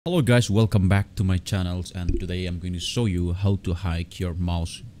Hello guys, welcome back to my channels, and today I'm going to show you how to hide your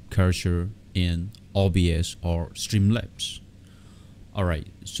mouse cursor in OBS or Streamlabs. Alright,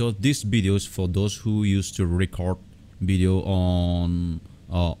 so this video is for those who used to record video on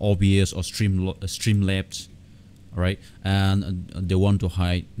OBS or Streamlabs, alright, and they want to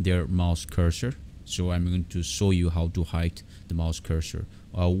hide their mouse cursor. So I'm going to show you how to hide the mouse cursor.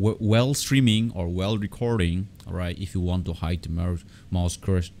 While streaming or while recording, alright, if you want to hide the mouse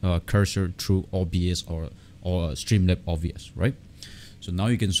cursor through OBS or Streamlabs OBS, right? So now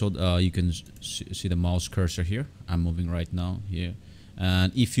you can see the mouse cursor here. I'm moving right now here,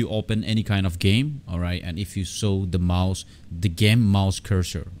 and if you open any kind of game, alright, and if you show the game mouse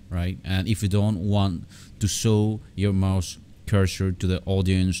cursor, right, and if you don't want to show your mouse cursor to the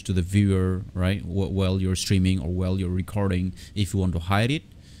audience, to the viewer, right, while you're streaming or while you're recording, if you want to hide it,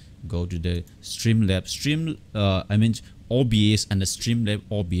 go to the Streamlabs. OBS and the Streamlabs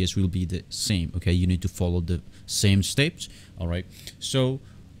OBS will be the same. Okay, you need to follow the same steps. All right, so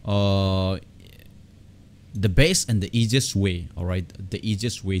the best and the easiest way, all right, the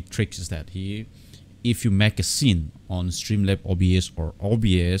easiest way trick is that here, if you make a scene on Streamlabs OBS or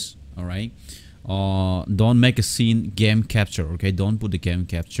OBS, all right, don't make a scene game capture. Okay, don't put the game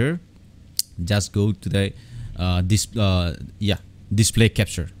capture, just go to the display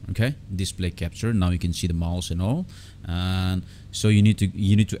capture. Okay, display capture. Now you can see the mouse and all, and so you need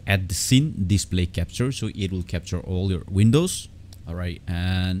to add the scene display capture, so it will capture all your windows. All right,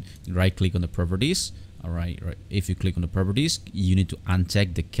 and right click on the properties. All right, if you click on the properties, you need to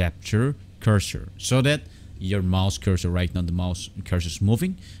uncheck the capture cursor, so that your mouse cursor, right now the mouse cursor is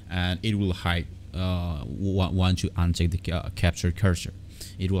moving, and it will hide once you uncheck the capture cursor.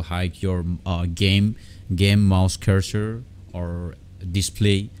 It will hide your game mouse cursor or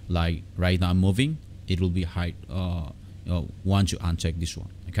display, like right now I'm moving. It will be hide once you uncheck this one.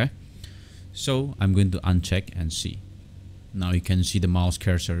 Okay, so I'm going to uncheck and see. Now you can see the mouse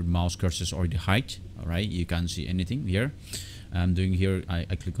cursor. Mouse cursor is already hide. All right, you can't see anything here. I'm doing here, I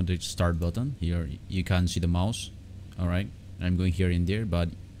click on the start button here, you can see the mouse. All right, I'm going here and there, but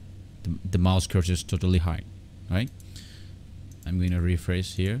the mouse cursor is totally hide. All right, I'm going to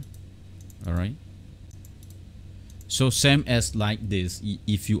refresh here. All right, so same as like this,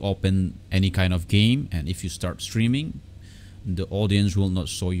 if you open any kind of game and if you start streaming, the audience will not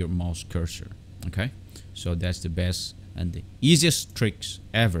show your mouse cursor. Okay, so that's the best and the easiest tricks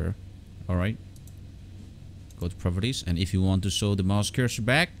ever. All right, go to properties, and if you want to show the mouse cursor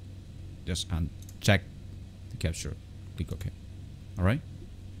back, just uncheck the capture, click OK. All right,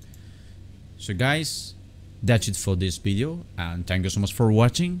 so guys, that's it for this video, and thank you so much for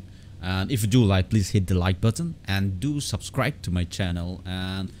watching. And if you do like, please hit the like button and do subscribe to my channel.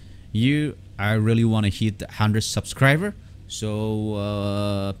 And I really want to hit the 100 subscriber,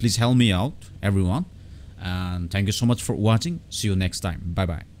 so please help me out, everyone. And thank you so much for watching. See you next time. Bye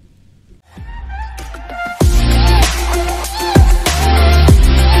bye.